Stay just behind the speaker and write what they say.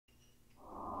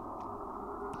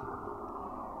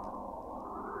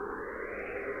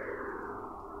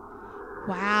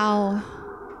Wow.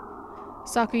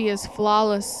 Sakuya's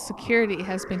flawless security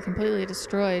has been completely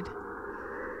destroyed.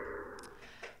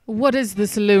 What is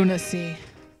this lunacy?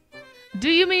 Do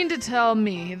you mean to tell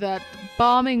me that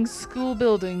bombing school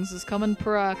buildings is common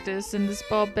practice in this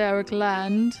barbaric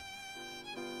land?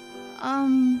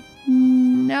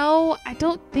 No, I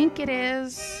don't think it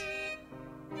is.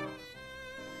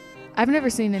 I've never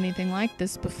seen anything like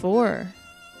this before.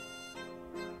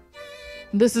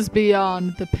 This is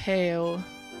beyond the pale.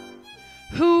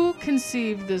 Who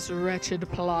conceived this wretched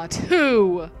plot?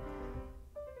 Who?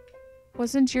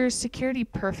 Wasn't your security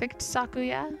perfect,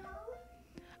 Sakuya?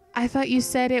 I thought you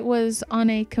said it was on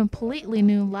a completely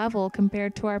new level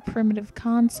compared to our primitive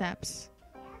concepts.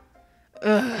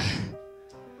 Ugh.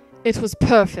 It was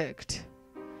perfect.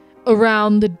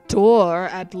 Around the door,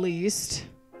 at least.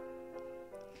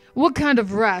 What kind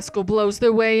of rascal blows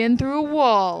their way in through a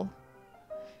wall?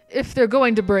 If they're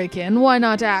going to break in, why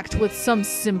not act with some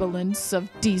semblance of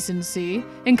decency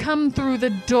and come through the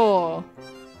door?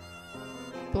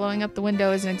 Blowing up the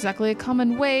window isn't exactly a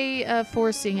common way of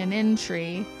forcing an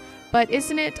entry, but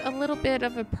isn't it a little bit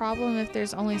of a problem if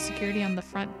there's only security on the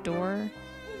front door?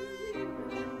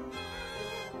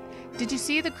 Did you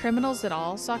see the criminals at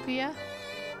all, Sakuya?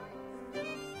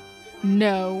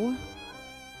 No.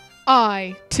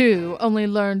 I, too, only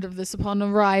learned of this upon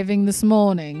arriving this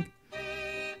morning.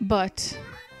 But,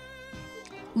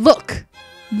 look!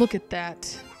 Look at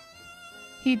that.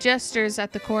 He gestures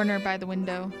at the corner by the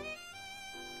window.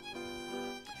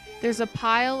 There's a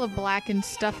pile of blackened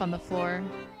stuff on the floor.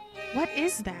 What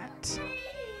is that?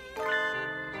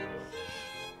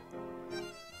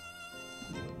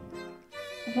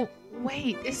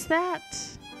 Wait, is that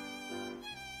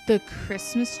the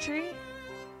Christmas tree?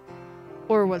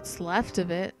 Or what's left of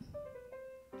it?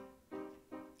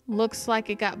 Looks like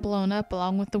it got blown up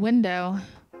along with the window.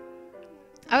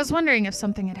 I was wondering if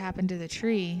something had happened to the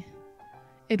tree.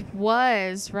 It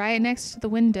was right next to the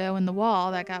window and the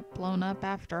wall that got blown up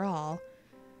after all.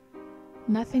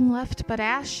 Nothing left but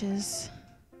ashes.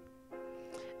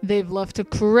 They've left a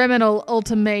criminal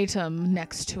ultimatum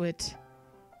next to it.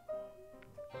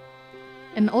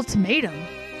 An ultimatum?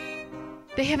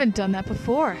 They haven't done that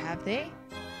before, have they?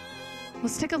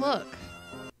 Let's take a look.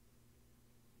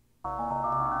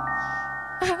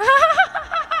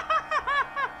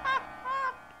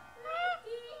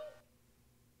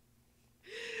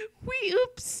 We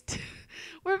oopsed.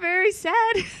 We're very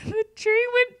sad. The tree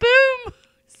went boom.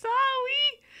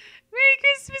 Sorry. Merry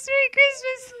Christmas, Merry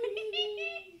Christmas.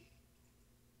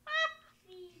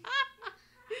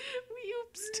 We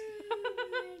oopsed.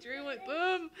 Tree went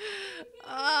boom.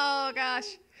 Oh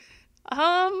gosh.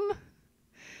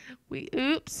 We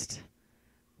oopsed.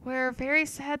 We're very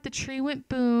sad the tree went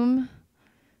boom.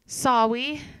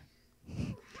 Sorry.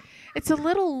 It's a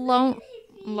little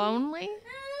lonely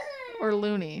or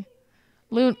loony.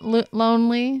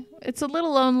 Lonely. It's a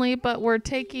little lonely, but we're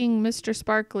taking Mr.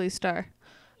 Sparkly Star.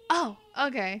 Oh,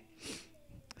 okay.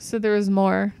 So there was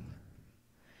more.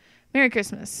 Merry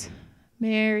Christmas.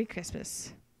 Merry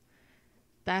Christmas.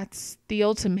 That's the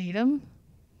ultimatum.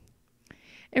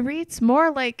 It reads more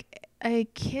like a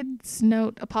kid's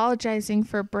note apologizing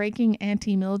for breaking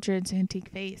Auntie Mildred's antique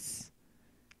vase.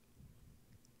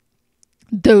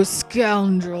 Those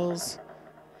scoundrels.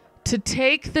 To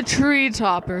take the tree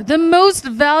topper, the most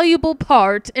valuable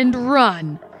part, and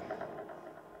run.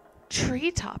 Tree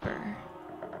topper.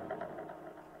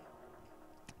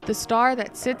 The star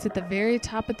that sits at the very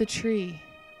top of the tree.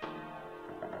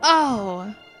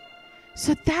 Oh,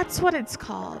 so that's what it's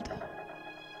called.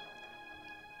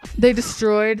 They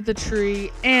destroyed the tree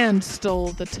and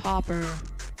stole the topper.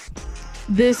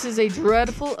 This is a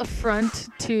dreadful affront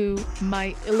to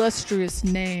my illustrious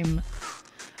name.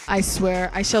 I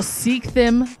swear I shall seek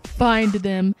them, find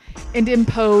them, and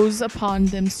impose upon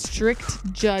them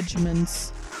strict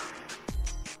judgments.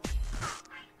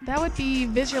 That would be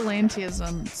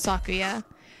vigilantism, Sakuya.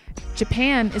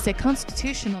 Japan is a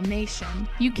constitutional nation.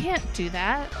 You can't do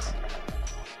that.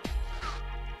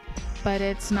 But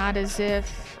it's not as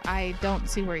if I don't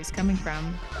see where he's coming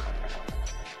from.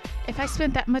 If I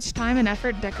spent that much time and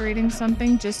effort decorating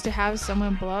something just to have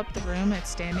someone blow up the room it's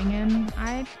standing in,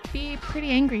 I'd be pretty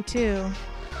angry too.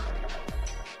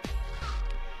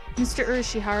 Mr.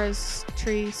 Urashihara's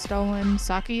tree stolen,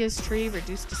 Sakuya's tree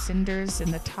reduced to cinders,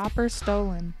 and the topper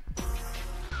stolen.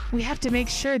 We have to make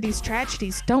sure these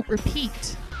tragedies don't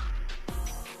repeat.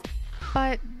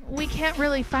 But we can't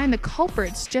really find the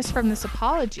culprits just from this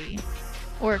apology,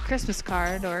 or a Christmas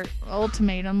card, or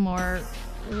ultimatum, or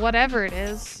whatever it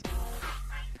is.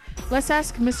 Let's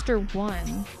ask Mr.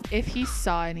 1 if he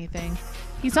saw anything.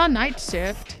 He's on night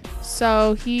shift.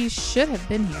 So he should have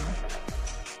been here.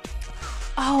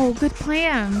 Oh, good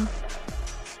plan.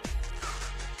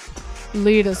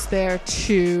 Lead us there,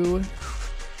 Shuu.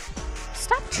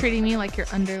 Stop treating me like your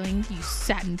underling, you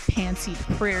satin pantsied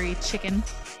prairie chicken.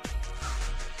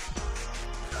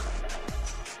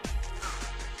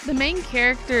 The main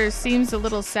character seems a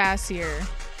little sassier.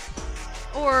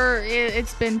 Or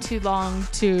it's been too long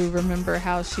to remember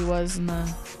how she was in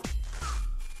the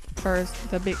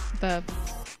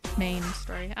main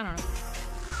story. I don't know.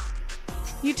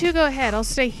 You two go ahead. I'll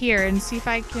stay here and see if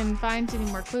I can find any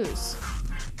more clues.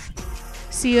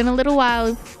 See you in a little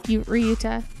while,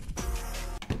 Ryuta.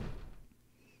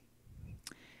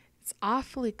 It's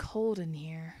awfully cold in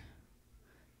here.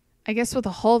 I guess with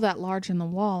a hole that large in the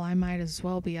wall, I might as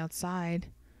well be outside.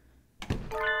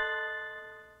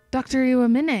 Dr.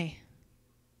 Iwamine.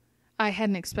 I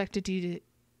hadn't expected you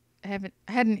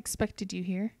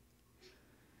here.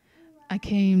 I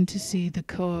came to see the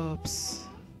corpse.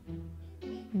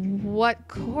 What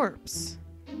corpse?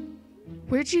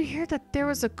 Where'd you hear that there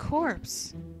was a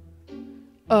corpse?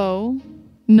 Oh,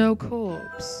 no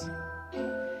corpse.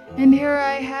 And here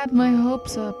I had my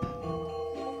hopes up.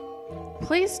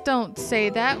 Please don't say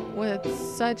that with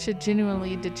such a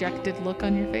genuinely dejected look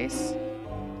on your face.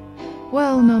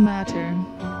 Well, no matter.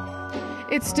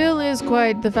 It still is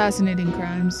quite the fascinating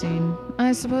crime scene.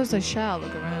 I suppose I shall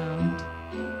look around.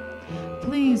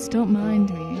 Please don't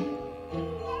mind me.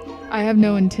 I have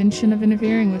no intention of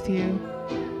interfering with you.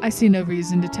 I see no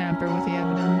reason to tamper with the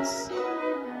evidence.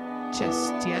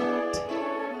 Just yet.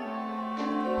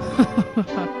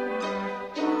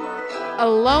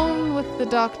 Alone with the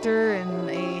doctor in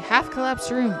a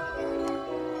half-collapsed room.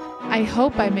 I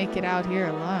hope I make it out here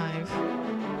alive.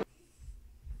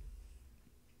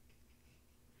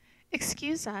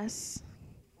 Excuse us.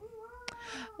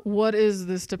 What is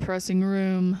this depressing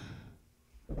room?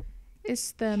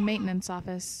 It's the maintenance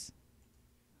office.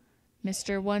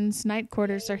 Mr. One's night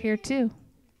quarters are here too.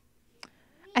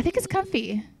 I think it's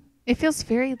comfy. It feels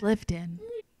very lived in.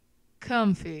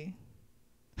 Comfy.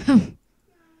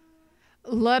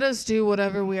 Let us do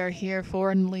whatever we are here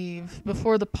for and leave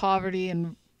before the poverty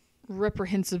and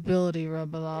reprehensibility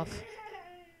rub off.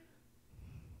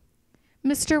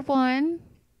 Mr. One,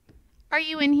 are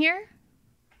you in here?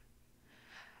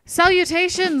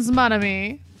 Salutations, mon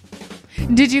ami.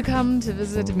 Did you come to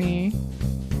visit me?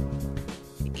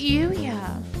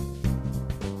 Yuya.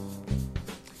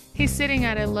 He's sitting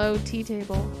at a low tea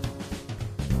table.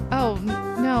 Oh,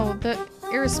 no, the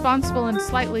irresponsible and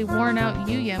slightly worn out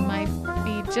Yuya might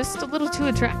be just a little too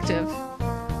attractive.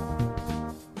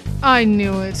 I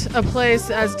knew it. A place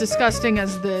as disgusting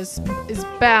as this is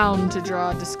bound to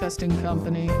draw disgusting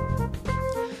company.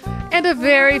 And a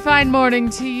very fine morning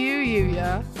to you,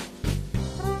 Yuya.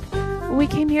 We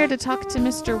came here to talk to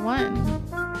Mr. One.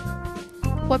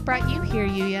 What brought you here,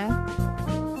 Yuya?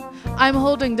 I'm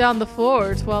holding down the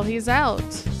fort while he's out.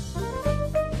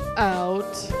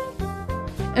 Out?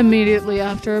 Immediately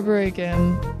after a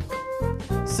break-in.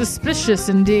 Suspicious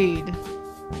indeed.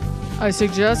 I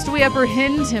suggest we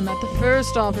apprehend him at the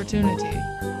first opportunity.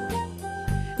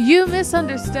 You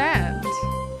misunderstand.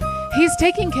 He's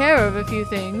taking care of a few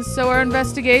things, so our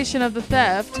investigation of the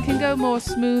theft can go more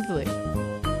smoothly.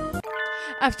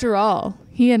 After all,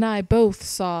 he and I both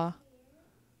saw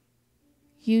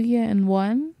Yuya and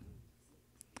One?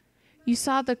 You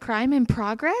saw the crime in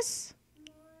progress?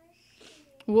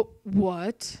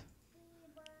 What?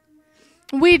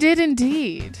 We did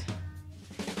indeed.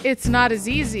 It's not as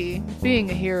easy being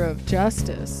a hero of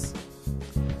justice.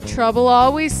 Trouble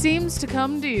always seems to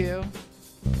come to you.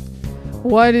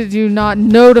 Why did you not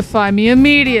notify me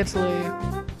immediately?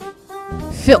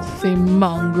 Filthy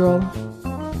mongrel.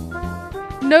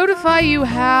 Notify you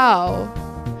how?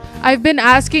 I've been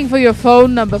asking for your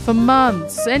phone number for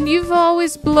months, and you've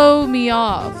always blown me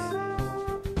off.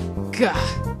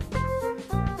 Gah.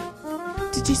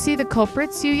 Did you see the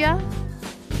culprits, Yuya?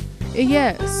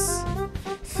 Yes.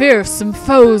 Fearsome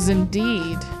foes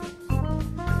indeed.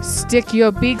 Stick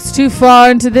your beaks too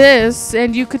far into this,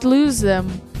 and you could lose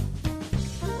them.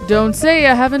 Don't say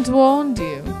I haven't warned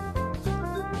you.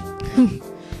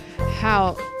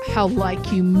 How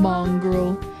like you,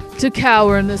 mongrel, to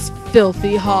cower in this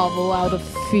filthy hovel out of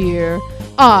fear.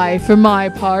 I, for my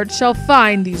part, shall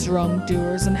find these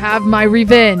wrongdoers and have my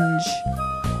revenge.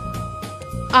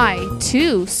 I,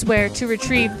 too, swear to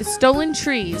retrieve the stolen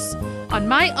trees on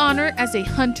my honor as a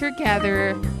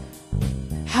hunter-gatherer.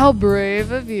 How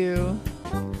brave of you.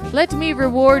 Let me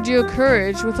reward your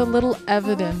courage with a little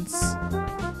evidence.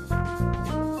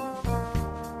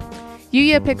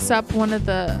 Yuya picks up one of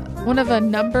a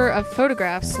number of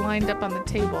photographs lined up on the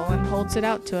table and holds it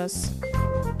out to us.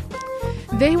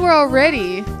 They were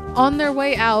already on their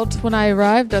way out when I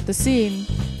arrived at the scene,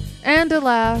 and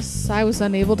alas, I was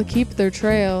unable to keep their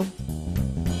trail.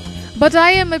 But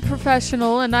I am a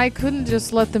professional and I couldn't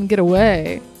just let them get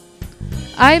away.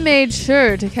 I made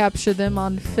sure to capture them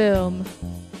on film.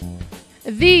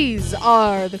 These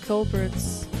are the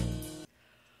culprits.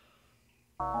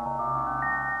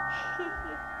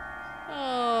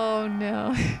 Oh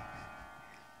no.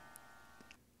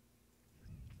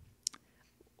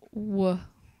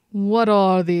 What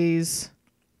are these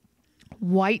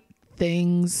white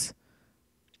things?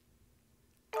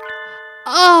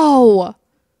 Oh!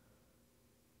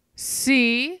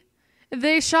 See?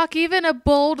 They shock even a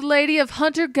bold lady of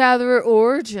hunter-gatherer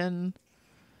origin.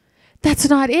 That's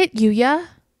not it, Yuya.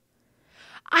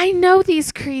 I know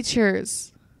these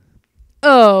creatures.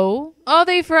 Oh, are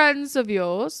they friends of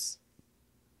yours?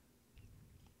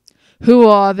 Who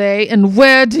are they and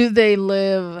where do they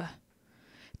live?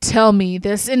 Tell me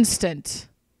this instant.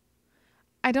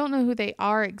 I don't know who they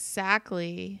are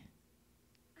exactly.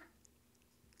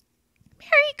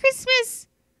 Merry Christmas!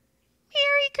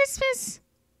 Merry Christmas!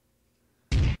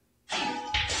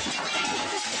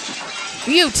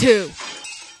 You two!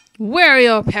 Where are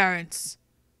your parents?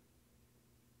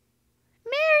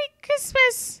 Merry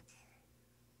Christmas!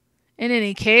 In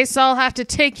any case, I'll have to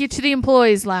take you to the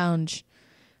employees' lounge.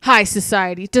 High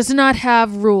society does not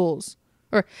have rules.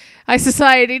 Or, high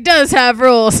society does have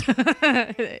rules.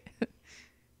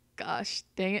 Gosh,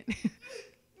 dang it.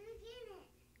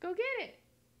 Go get it.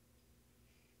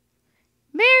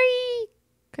 Merry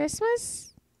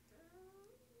Christmas.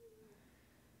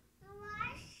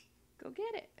 Go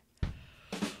get it.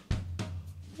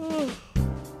 Oh.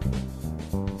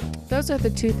 Those are the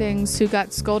two things who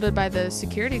got scolded by the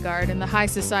security guard in the High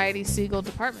Society Siegel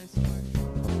department store.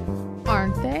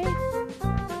 Aren't they?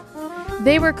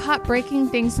 They were caught breaking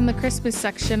things in the Christmas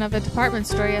section of a department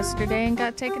store yesterday and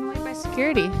got taken away by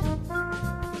security.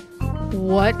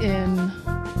 What in?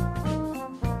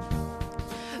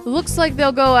 Looks like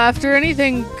they'll go after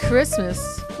anything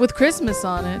Christmas, with Christmas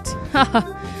on it.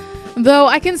 Though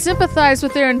I can sympathize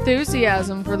with their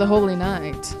enthusiasm for the Holy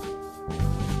Night.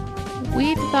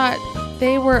 We thought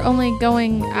they were only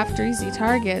going after easy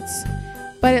targets,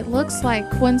 but it looks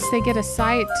like once they get a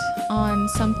sight on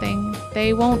something,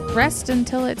 they won't rest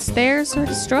until it's theirs or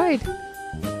destroyed.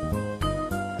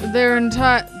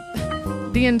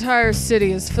 The entire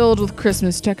city is filled with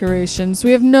Christmas decorations.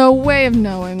 We have no way of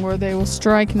knowing where they will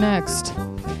strike next,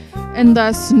 and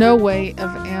thus no way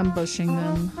of ambushing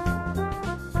them.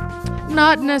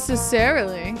 Not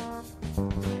necessarily.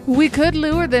 We could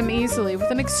lure them easily with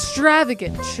an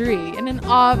extravagant tree in an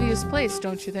obvious place,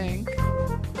 don't you think?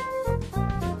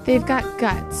 They've got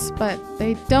guts, but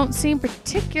they don't seem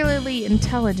particularly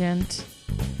intelligent.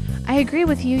 I agree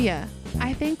with Yuya.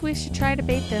 I think we should try to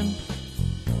bait them.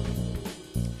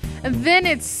 And then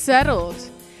it's settled.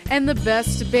 And the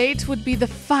best bait would be the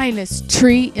finest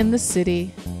tree in the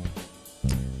city.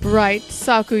 Right,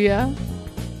 Sakuya?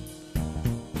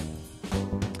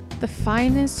 The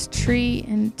finest tree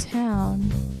in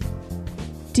town.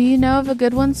 Do you know of a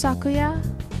good one, Sakuya?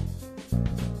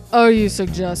 Are you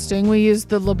suggesting we use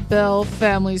the LaBelle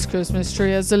family's Christmas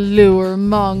tree as a lure,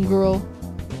 mongrel?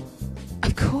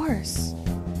 Of course.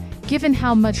 Given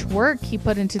how much work he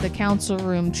put into the council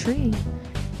room tree,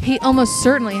 he almost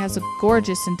certainly has a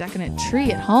gorgeous and decadent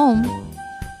tree at home.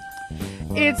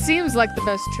 It seems like the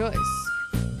best choice.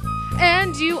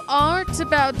 And you aren't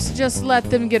about to just let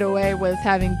them get away with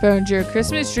having burned your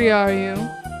Christmas tree, are you?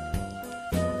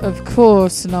 Of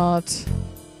course not.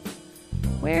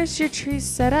 Where's your tree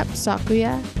set up,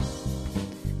 Sakuya?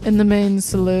 In the main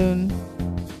saloon.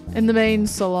 In the main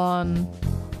salon.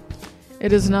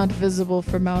 It is not visible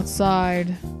from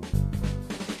outside.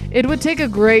 It would take a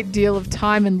great deal of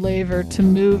time and labor to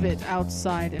move it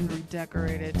outside and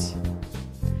redecorate it.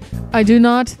 I do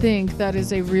not think that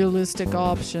is a realistic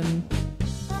option.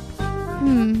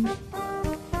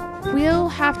 We'll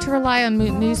have to rely on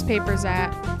newspapers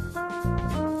ads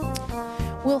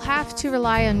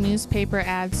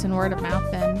and word of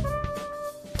mouth then.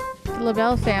 The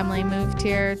LaBelle family moved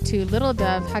here to Little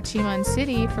Dove, Hachiman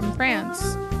City from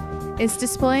France. Is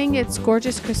displaying its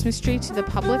gorgeous Christmas tree to the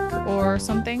public or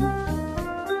something?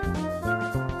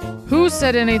 Who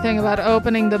said anything about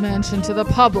opening the mansion to the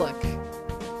public?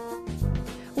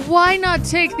 Why not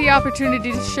take the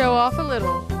opportunity to show off a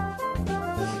little?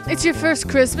 It's your first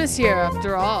Christmas here,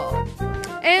 after all.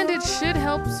 And it should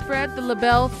help spread the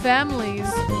LaBelle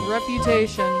family's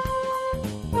reputation.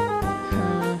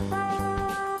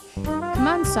 Come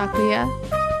on, Sakuya.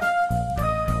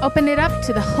 Open it up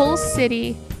to the whole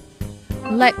city.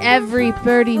 Let every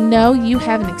birdie know you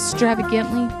have an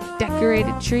extravagantly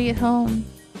decorated tree at home.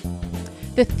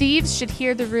 The thieves should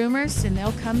hear the rumors and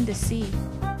they'll come to see.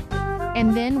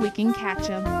 And then we can catch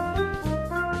them.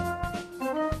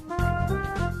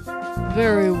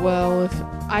 Very well, if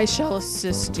I shall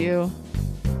assist you.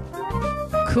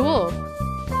 Cool.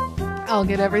 I'll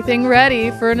get everything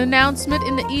ready for an announcement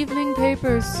in the evening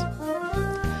papers.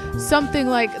 Something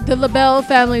like, the LaBelle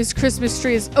family's Christmas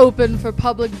tree is open for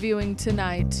public viewing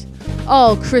tonight.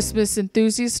 All Christmas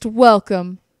enthusiasts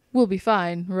welcome. We'll be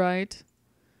fine, right?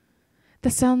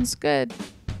 That sounds good.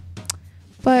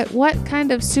 But what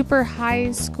kind of super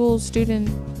high school student...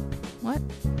 What?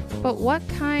 But what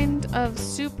kind of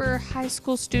super high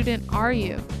school student are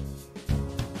you?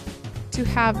 To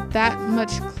have that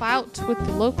much clout with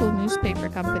the local newspaper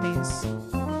companies.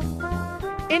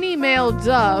 Any male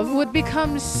dove would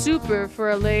become super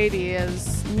for a lady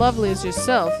as lovely as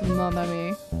yourself, mon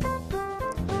ami.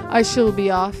 I shall be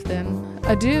off then.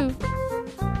 Adieu.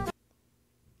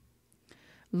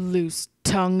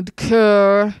 Loose-tongued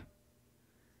cur.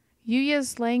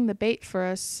 Yuya's laying the bait for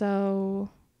us, so...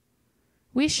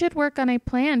 We should work on a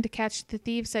plan to catch the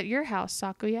thieves at your house,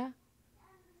 Sakuya.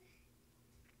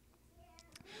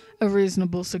 A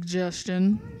reasonable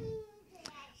suggestion.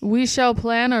 We shall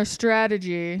plan our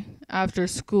strategy after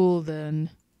school then.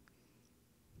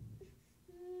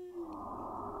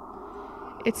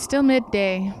 It's still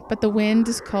midday, but the wind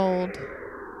is cold.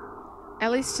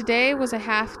 At least today was a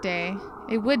half day.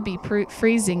 It would be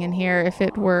freezing in here if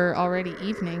it were already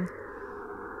evening.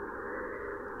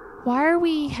 Why are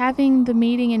we having the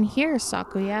meeting in here,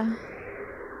 Sakuya?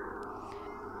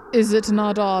 Is it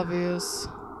not obvious?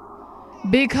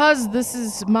 Because this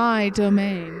is my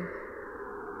domain.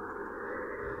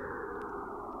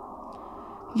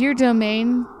 Your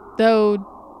domain,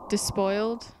 though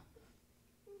despoiled?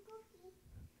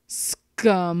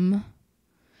 Scum.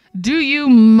 Do you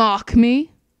mock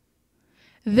me?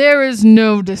 There is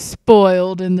no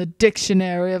despoiled in the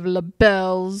dictionary of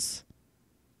labels.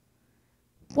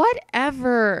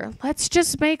 Whatever. Let's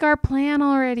just make our plan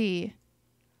already.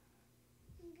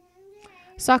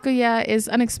 Sakuya is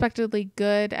unexpectedly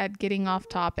good at getting off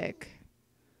topic.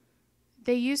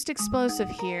 They used explosive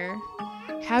here.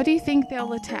 How do you think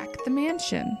they'll attack the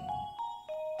mansion?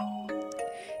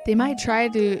 They might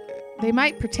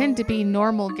pretend to be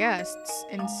normal guests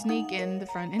and sneak in the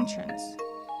front entrance.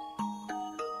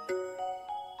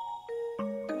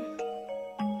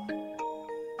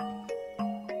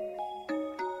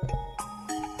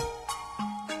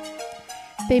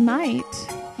 They might,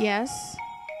 yes.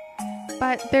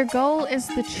 But their goal is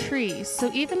the tree,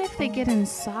 so even if they get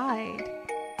inside...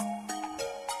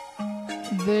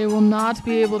 They will not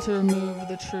be able to remove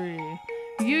the tree.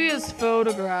 Yuya's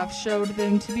photograph showed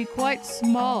them to be quite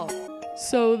small,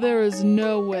 so there is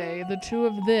no way the two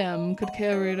of them could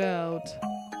carry it out.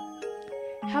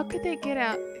 How could they get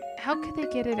out? How could they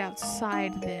get it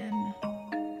outside then?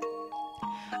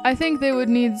 I think they would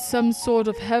need some sort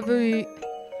of heavy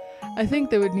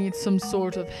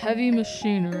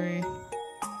machinery.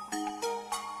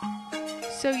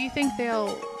 So you think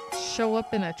they'll show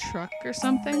up in a truck or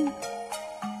something?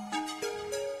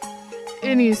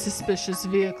 Any suspicious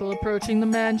vehicle approaching the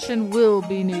mansion will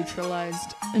be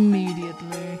neutralized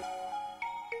immediately.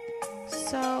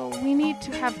 So we need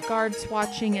to have guards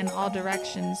watching in all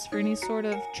directions for any sort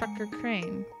of truck or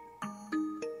crane.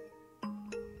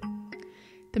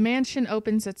 The mansion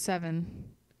opens at 7.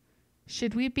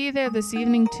 Should we be there this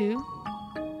evening too?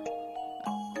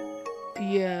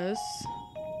 Yes.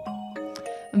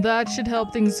 That should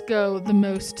help things go the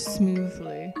most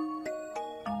smoothly.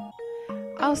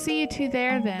 I'll see you two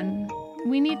there then.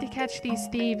 We need to catch these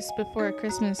thieves before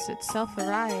Christmas itself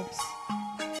arrives.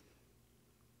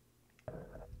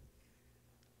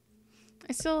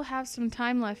 I still have some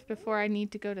time left before I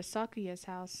need to go to Sakuya's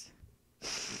house.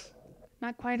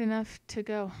 Not quite enough to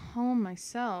go home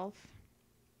myself.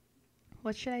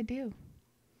 What should I do?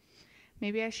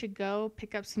 Maybe I should go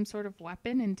pick up some sort of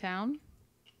weapon in town?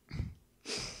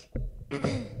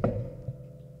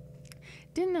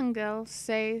 Didn't Uncle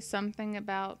say something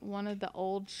about one of the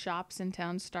old shops in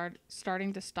town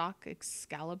starting to stock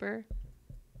Excalibur?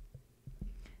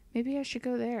 Maybe I should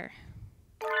go there.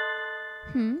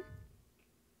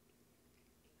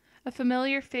 A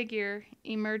familiar figure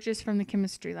emerges from the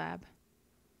chemistry lab.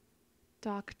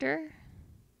 Doctor?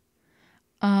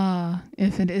 Ah,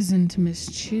 if it isn't Miss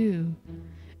Shuu.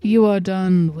 You are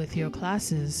done with your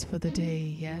classes for the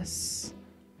day, yes?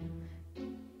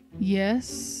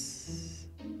 Yes?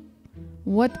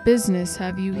 What business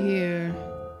have you here?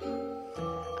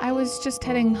 I was just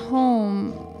heading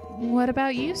home. What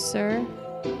about you, sir?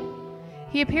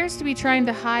 He appears to be trying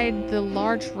to hide the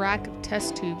large rack of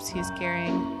test tubes he's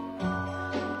carrying.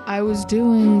 I was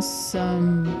doing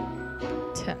some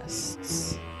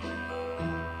tests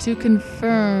to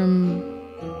confirm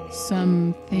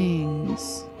some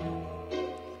things.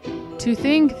 To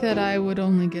think that I would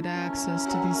only get access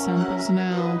to these samples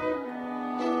now,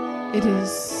 it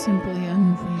is simply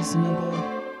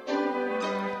unreasonable.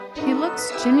 He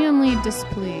looks genuinely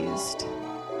displeased.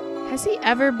 Has he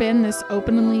ever been this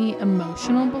openly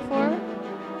emotional before?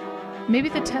 Maybe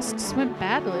the tests went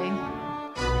badly.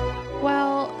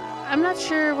 Well, I'm not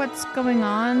sure what's going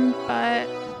on, but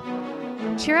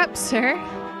cheer up, sir.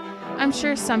 I'm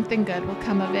sure something good will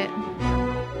come of it.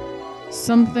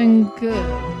 Something good?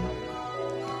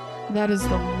 That is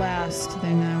the last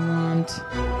thing I want.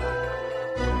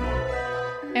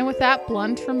 And with that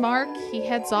blunt remark, he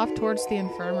heads off towards the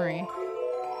infirmary.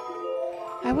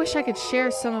 I wish I could share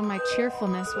some of my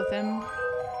cheerfulness with him.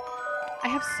 I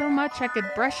have so much I could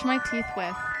brush my teeth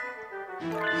with.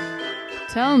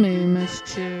 Tell me, Miss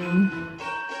Shuu.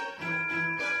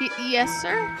 Yes,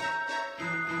 sir?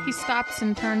 He stops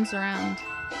and turns around.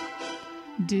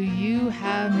 Do you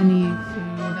have any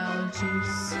food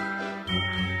allergies?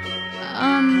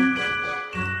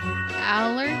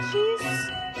 Allergies?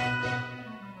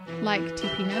 Like to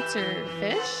peanuts or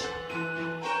fish?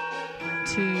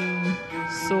 To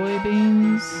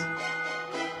soybeans,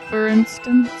 for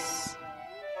instance?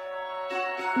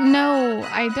 No,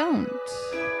 I don't.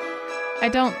 I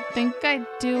don't think I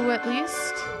do, at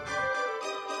least.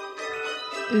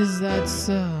 Is that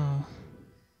so?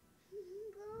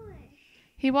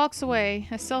 He walks away,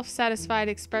 a self-satisfied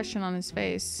expression on his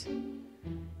face.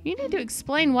 You need to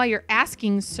explain why you're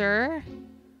asking, sir.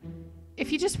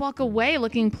 If you just walk away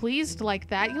looking pleased like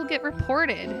that, you'll get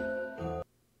reported.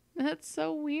 That's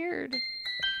so weird.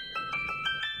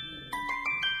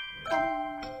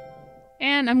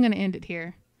 And I'm gonna end it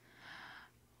here.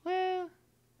 Well,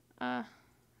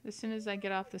 as soon as I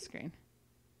get off the screen.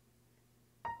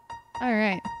 All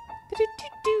right.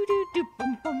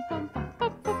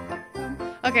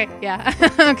 Okay, yeah.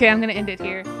 Okay, I'm gonna end it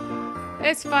here.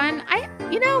 It's fun.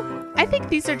 I think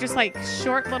these are just like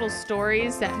short little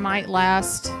stories that might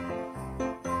last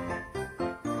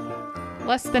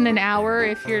less than an hour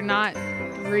if you're not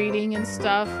reading and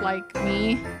stuff like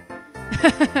me.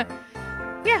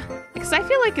 Yeah, because I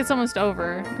feel like it's almost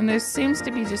over and there seems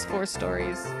to be just 4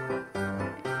 stories.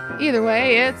 Either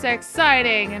way, it's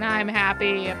exciting and I'm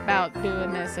happy about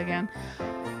doing this again.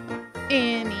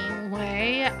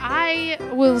 Anyway, I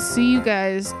will see you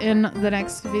guys in the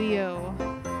next video.